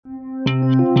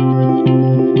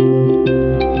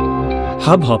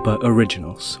Hubhopper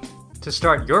Originals. To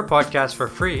start your podcast for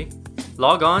free,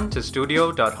 log on to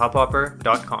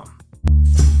studio.hubhopper.com.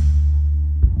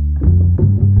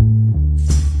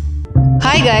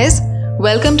 Hi guys,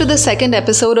 welcome to the second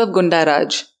episode of Gunda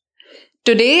Raj.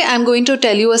 Today I'm going to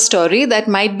tell you a story that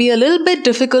might be a little bit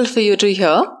difficult for you to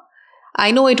hear. I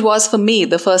know it was for me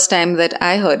the first time that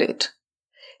I heard it.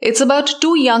 It's about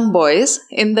two young boys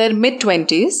in their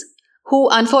mid-20s who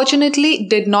unfortunately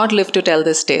did not live to tell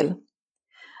this tale.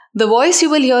 The voice you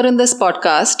will hear in this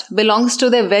podcast belongs to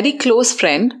their very close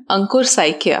friend Ankur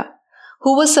Saikia,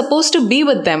 who was supposed to be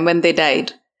with them when they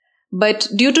died, but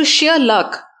due to sheer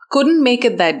luck couldn't make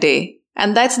it that day,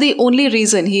 and that's the only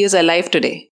reason he is alive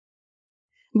today.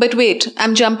 But wait,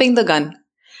 I'm jumping the gun.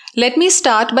 Let me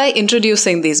start by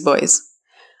introducing these boys.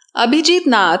 Abhijit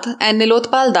Nath and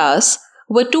Nilotpal Das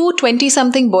were two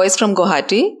 20-something boys from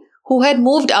Guwahati who had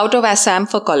moved out of Assam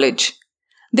for college.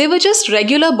 They were just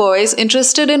regular boys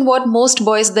interested in what most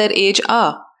boys their age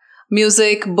are.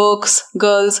 Music, books,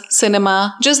 girls,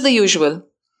 cinema, just the usual.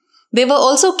 They were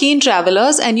also keen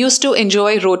travelers and used to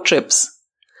enjoy road trips.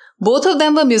 Both of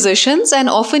them were musicians and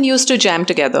often used to jam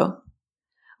together.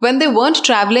 When they weren't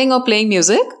traveling or playing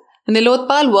music,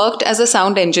 Nilotpal worked as a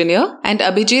sound engineer and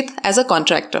Abhijit as a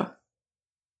contractor.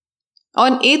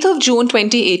 On 8th of June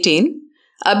 2018,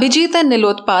 Abhijit and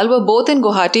Nilotpal were both in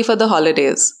Guwahati for the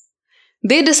holidays.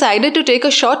 They decided to take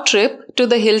a short trip to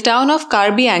the hill town of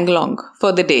Karbi Anglong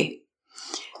for the day.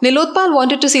 Nilotpal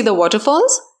wanted to see the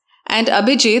waterfalls, and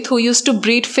Abhijit, who used to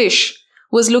breed fish,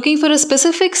 was looking for a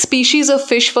specific species of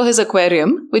fish for his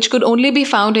aquarium, which could only be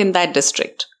found in that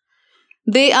district.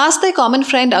 They asked their common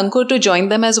friend Ankur to join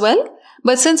them as well,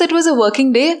 but since it was a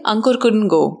working day, Ankur couldn't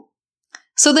go.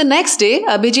 So the next day,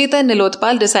 Abhijit and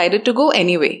Nilotpal decided to go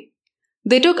anyway.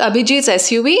 They took Abhijit's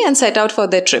SUV and set out for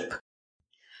their trip.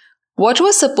 What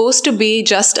was supposed to be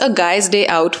just a guy's day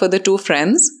out for the two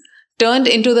friends turned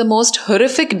into the most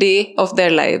horrific day of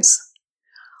their lives.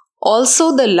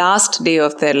 Also the last day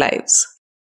of their lives.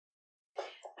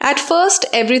 At first,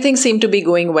 everything seemed to be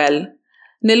going well.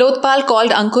 Nilotpal called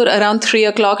Ankur around 3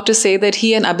 o'clock to say that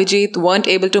he and Abhijit weren't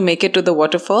able to make it to the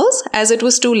waterfalls as it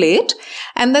was too late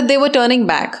and that they were turning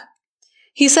back.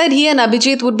 He said he and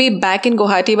Abhijit would be back in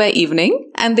Guwahati by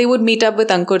evening and they would meet up with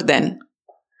Ankur then.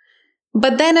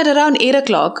 But then at around 8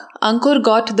 o'clock, Ankur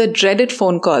got the dreaded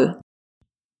phone call.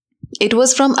 It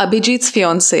was from Abhijit's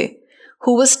fiancée,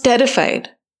 who was terrified.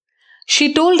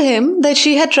 She told him that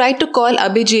she had tried to call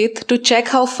Abhijit to check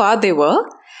how far they were,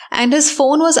 and his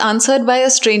phone was answered by a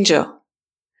stranger.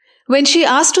 When she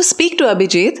asked to speak to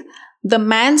Abhijit, the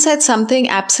man said something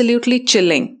absolutely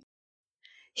chilling.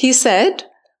 He said,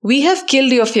 "We have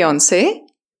killed your fiancé.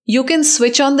 You can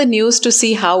switch on the news to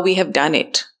see how we have done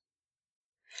it."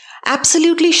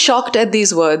 Absolutely shocked at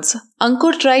these words,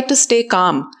 Ankur tried to stay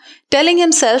calm, telling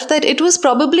himself that it was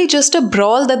probably just a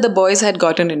brawl that the boys had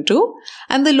gotten into,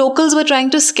 and the locals were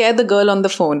trying to scare the girl on the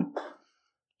phone.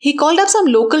 He called up some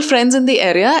local friends in the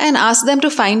area and asked them to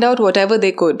find out whatever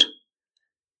they could.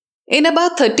 In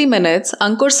about 30 minutes,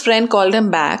 Ankur's friend called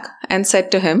him back and said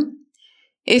to him,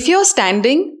 "If you're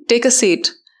standing, take a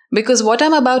seat, because what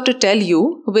I'm about to tell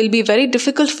you will be very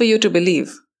difficult for you to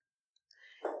believe."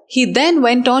 He then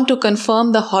went on to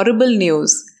confirm the horrible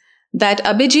news that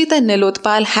Abhijit and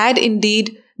Nilotpal had indeed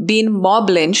been mob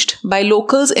lynched by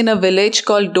locals in a village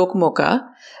called Dokmoka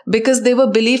because they were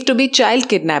believed to be child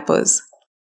kidnappers.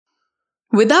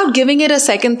 Without giving it a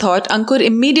second thought, Ankur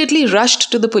immediately rushed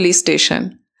to the police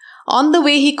station. On the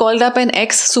way, he called up an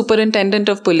ex-superintendent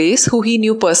of police who he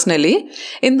knew personally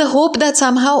in the hope that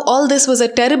somehow all this was a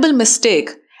terrible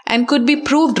mistake and could be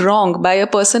proved wrong by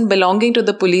a person belonging to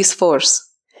the police force.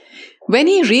 When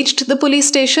he reached the police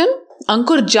station,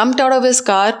 Ankur jumped out of his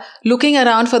car looking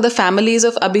around for the families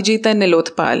of Abhijit and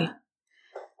Nilotpal.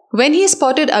 When he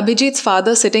spotted Abhijit's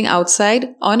father sitting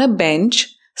outside on a bench,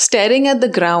 staring at the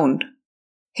ground,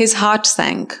 his heart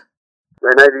sank.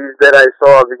 When I reached there, I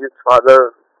saw Abhijit's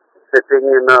father sitting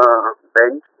in a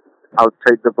bench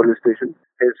outside the police station.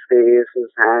 His face,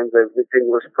 his hands, everything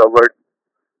was covered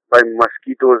by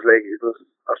mosquitoes. Like it was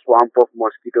a swamp of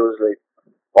mosquitoes, like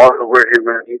all over him,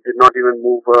 and he did not even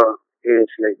move an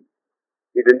inch. Like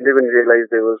he didn't even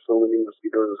realize there were so many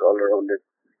mosquitoes all around it.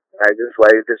 I just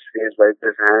wiped his face, wiped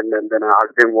his hand, and then I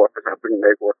asked him what has happened.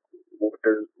 Like what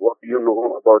do you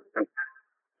know about him?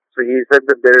 So he said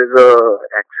that there is a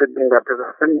accident that has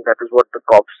happened. That is what the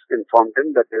cops informed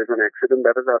him, that there is an accident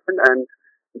that has happened and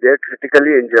they're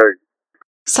critically injured.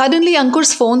 Suddenly,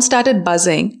 Ankur's phone started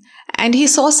buzzing and he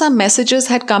saw some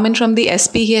messages had come in from the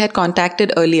SP he had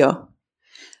contacted earlier.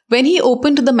 When he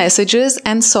opened the messages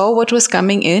and saw what was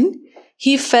coming in,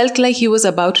 he felt like he was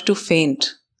about to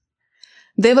faint.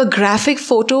 There were graphic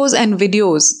photos and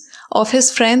videos of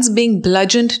his friends being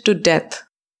bludgeoned to death.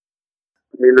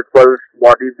 Nilotpal's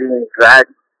body being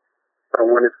dragged.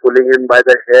 Someone is pulling him by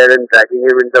the hair and dragging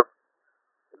him in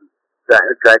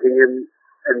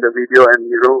the video, and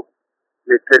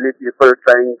literally people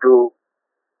trying to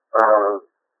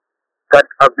cut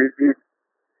Abhijit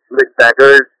with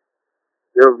daggers.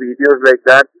 Videos like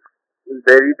that,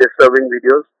 very disturbing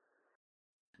videos.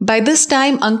 By this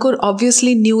time, Ankur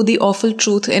obviously knew the awful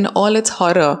truth in all its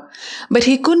horror, but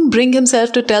he couldn't bring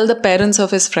himself to tell the parents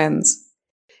of his friends.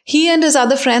 He and his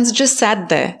other friends just sat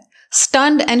there,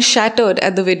 stunned and shattered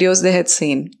at the videos they had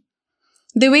seen.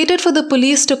 They waited for the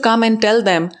police to come and tell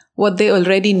them what they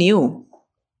already knew.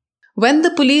 When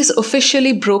the police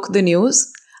officially broke the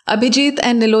news, Abhijit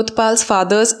and Nilotpal's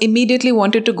fathers immediately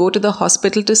wanted to go to the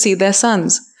hospital to see their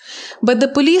sons. But the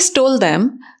police told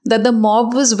them that the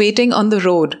mob was waiting on the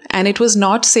road and it was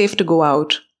not safe to go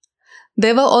out.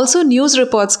 There were also news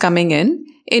reports coming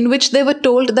in which they were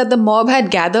told that the mob had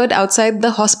gathered outside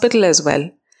the hospital as well.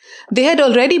 They had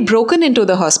already broken into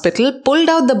the hospital, pulled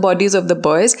out the bodies of the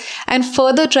boys, and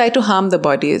further tried to harm the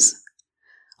bodies.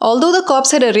 Although the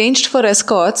cops had arranged for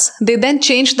escorts, they then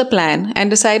changed the plan and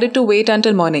decided to wait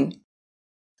until morning.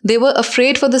 They were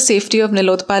afraid for the safety of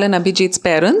Nilotpal and Abhijit's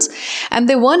parents, and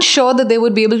they weren't sure that they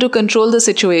would be able to control the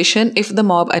situation if the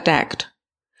mob attacked.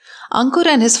 Ankur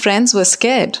and his friends were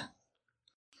scared.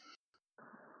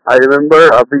 I remember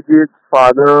Abhijit's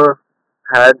father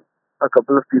had a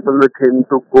couple of people with him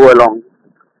to go along.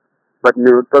 But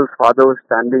Nilotpal's father was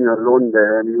standing alone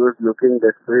there, and he was looking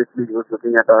desperately. He was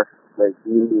looking at us, like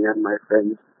me and my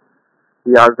friends.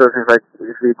 He asked us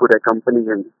if we could accompany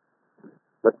him.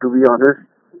 But to be honest,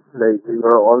 we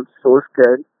were all so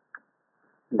scared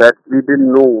that we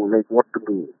didn't know what to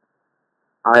do.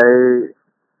 I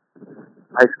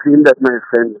screamed at my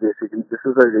friends, basically. This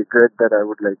is a regret that I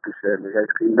would like to share. I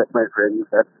screamed at my friends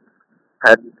that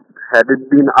had it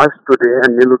been us today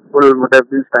and Nilotpal would have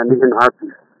been standing in our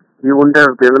place, he wouldn't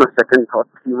have given a second thought.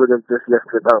 He would have just left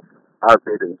with our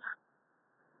parents.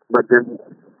 But then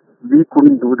we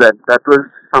couldn't do that. That was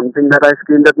something that I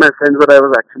screamed at my friends, but I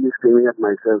was actually screaming at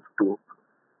myself too.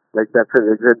 That's a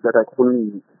regret that I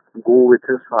couldn't go with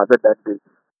his father that day.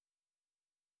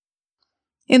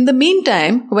 In the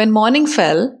meantime, when morning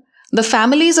fell, the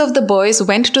families of the boys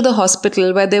went to the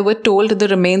hospital where they were told the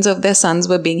remains of their sons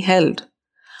were being held.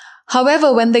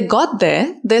 However, when they got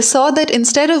there, they saw that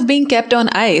instead of being kept on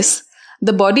ice,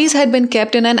 the bodies had been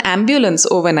kept in an ambulance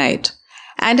overnight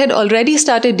and had already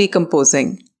started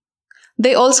decomposing.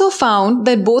 They also found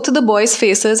that both the boys'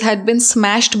 faces had been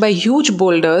smashed by huge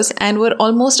boulders and were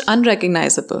almost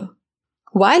unrecognizable.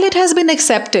 While it has been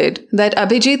accepted that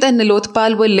Abhijit and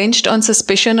Nilotpal were lynched on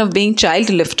suspicion of being child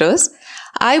lifters,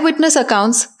 eyewitness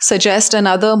accounts suggest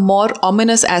another more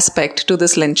ominous aspect to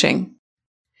this lynching.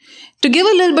 To give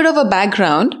a little bit of a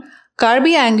background,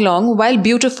 Karbi Anglong, while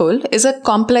beautiful, is a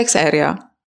complex area.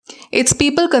 Its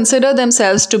people consider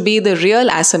themselves to be the real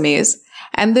Assamese,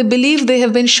 and they believe they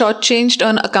have been shortchanged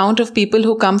on account of people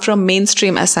who come from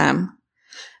mainstream Assam.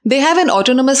 They have an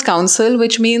autonomous council,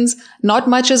 which means not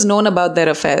much is known about their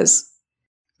affairs.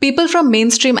 People from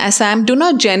mainstream Assam do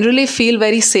not generally feel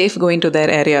very safe going to their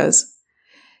areas.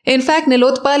 In fact,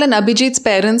 Nilotpal and Abhijit's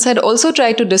parents had also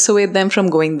tried to dissuade them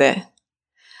from going there.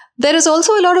 There is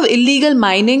also a lot of illegal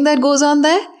mining that goes on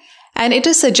there, and it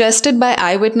is suggested by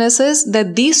eyewitnesses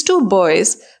that these two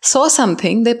boys saw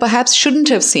something they perhaps shouldn't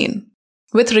have seen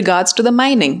with regards to the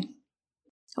mining.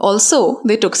 Also,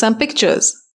 they took some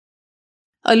pictures.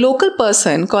 A local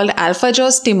person called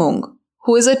Alphajos Timung,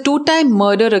 who is a 2-time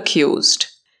murder accused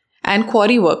and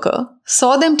quarry worker,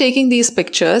 saw them taking these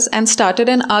pictures and started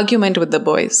an argument with the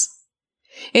boys.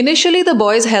 Initially, the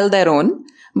boys held their own,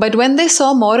 but when they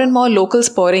saw more and more locals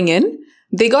pouring in,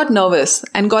 they got nervous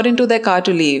and got into their car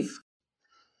to leave.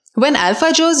 When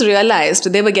Alphajos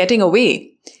realized they were getting away,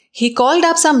 he called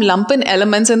up some lumpen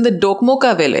elements in the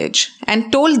Dokmoka village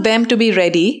and told them to be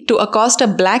ready to accost a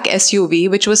black SUV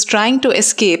which was trying to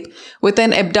escape with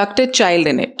an abducted child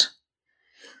in it.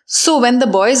 So when the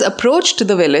boys approached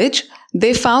the village,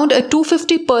 they found a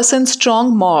 250-person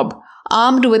strong mob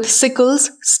armed with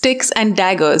sickles, sticks and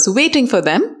daggers waiting for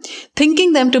them,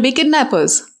 thinking them to be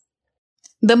kidnappers.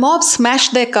 The mob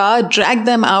smashed their car, dragged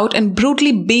them out and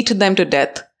brutally beat them to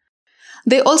death.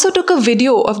 They also took a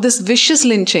video of this vicious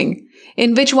lynching,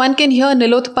 in which one can hear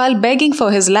Nilotpal begging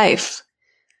for his life.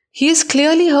 He is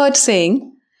clearly heard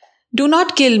saying, "Do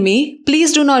not kill me,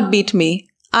 please do not beat me.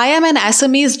 I am an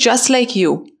Assamese just like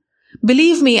you.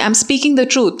 Believe me, I am speaking the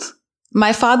truth.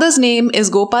 My father's name is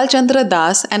Gopal Chandra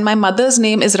Das and my mother's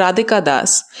name is Radhika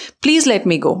Das. Please let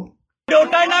me go.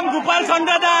 Daughter name Gopal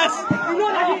Chandra Das.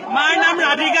 My name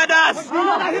Radhika Das.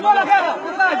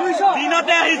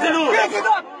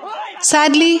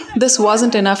 Sadly, this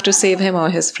wasn't enough to save him or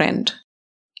his friend.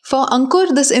 For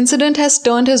Ankur, this incident has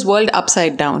turned his world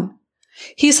upside down.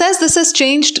 He says this has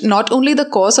changed not only the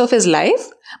course of his life,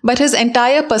 but his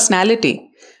entire personality,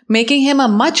 making him a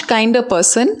much kinder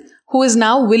person who is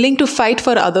now willing to fight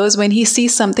for others when he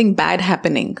sees something bad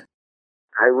happening.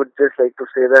 I would just like to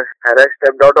say that had I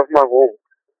stepped out of my home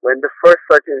when the first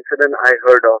such incident I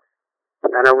heard of,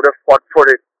 and I would have fought for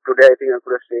it, today I think I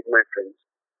could have saved my friends.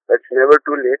 But it's never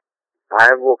too late. I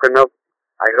have woken up.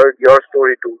 I heard your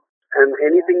story too. And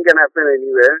anything can happen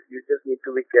anywhere. You just need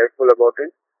to be careful about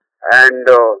it. And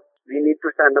we need to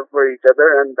stand up for each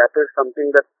other. And that is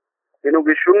something that,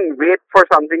 we shouldn't wait for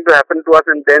something to happen to us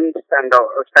and then stand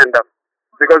up.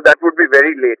 Because that would be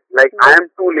very late. Like, I am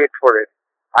too late for it.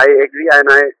 I agree, and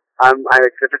I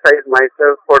criticize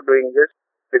myself for doing this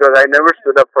because I never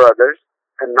stood up for others.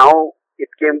 And now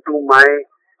it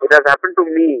has happened to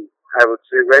me, I would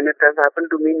say. When it has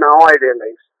happened to me, now I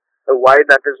realize why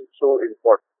that is so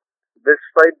important. This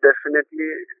fight, definitely,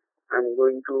 I'm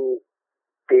going to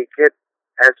take it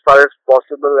as far as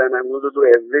possible, and I'm going to do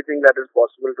everything that is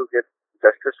possible to get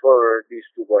justice for these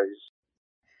two boys.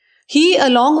 He,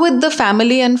 along with the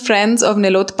family and friends of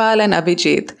Nilotpal and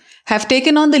Abhijit, have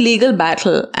taken on the legal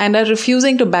battle and are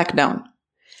refusing to back down.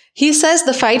 He says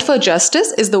the fight for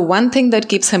justice is the one thing that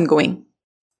keeps him going.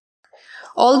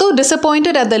 Although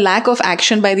disappointed at the lack of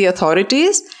action by the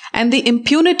authorities and the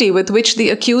impunity with which the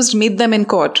accused meet them in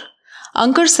court,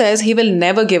 Ankur says he will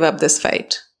never give up this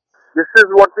fight. This is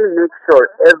what we make sure.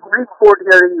 Every court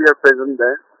hearing we are present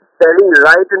there, staring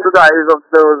right into the eyes of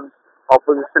those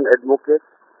opposition advocates,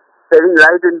 staring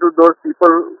right into those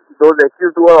people, those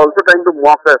accused who are also trying to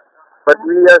mock us. But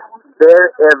we are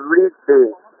there every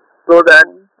day so that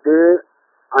they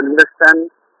understand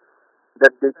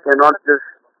that they cannot just,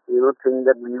 think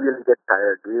that we will get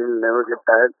tired. We will never get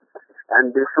tired.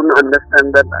 And they should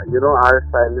understand that, our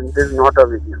silence is not a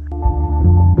weakness.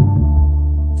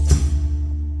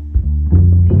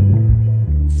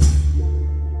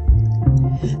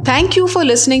 Thank you for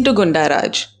listening to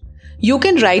Gundaraj. You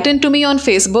can write into me on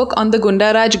Facebook on the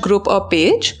Gundaraj group or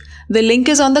page. The link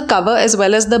is on the cover as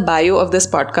well as the bio of this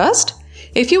podcast.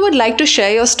 If you would like to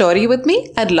share your story with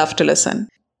me, I'd love to listen.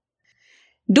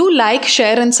 Do like,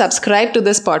 share and subscribe to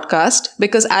this podcast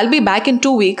because I'll be back in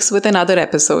 2 weeks with another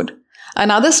episode.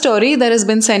 Another story that has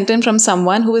been sent in from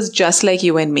someone who is just like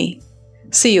you and me.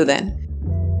 See you then.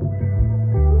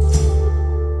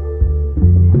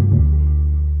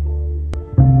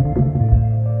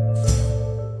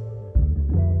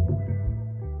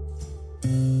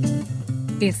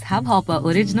 इस hub hopper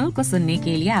original को सुनने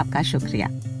के लिए आपका शुक्रिया।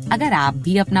 अगर आप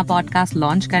भी अपना पॉडकास्ट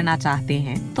लॉन्च करना चाहते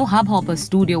हैं तो हब हॉपर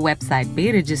स्टूडियो वेबसाइट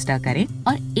पे रजिस्टर करें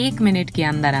और 1 मिनट के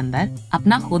अंदर अंदर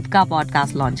अपना खुद का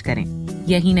पॉडकास्ट लॉन्च करें।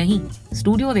 यही नहीं,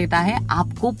 स्टूडियो देता है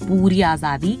आपको पूरी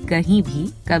आजादी कहीं भी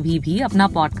कभी भी अपना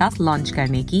पॉडकास्ट लॉन्च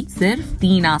करने की सिर्फ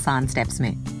 3 आसान स्टेप्स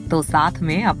में। तो साथ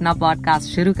में अपना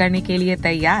पॉडकास्ट शुरू करने के लिए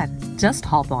तैयार? Just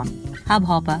hop on Hub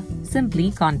Hopper,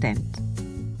 simply content.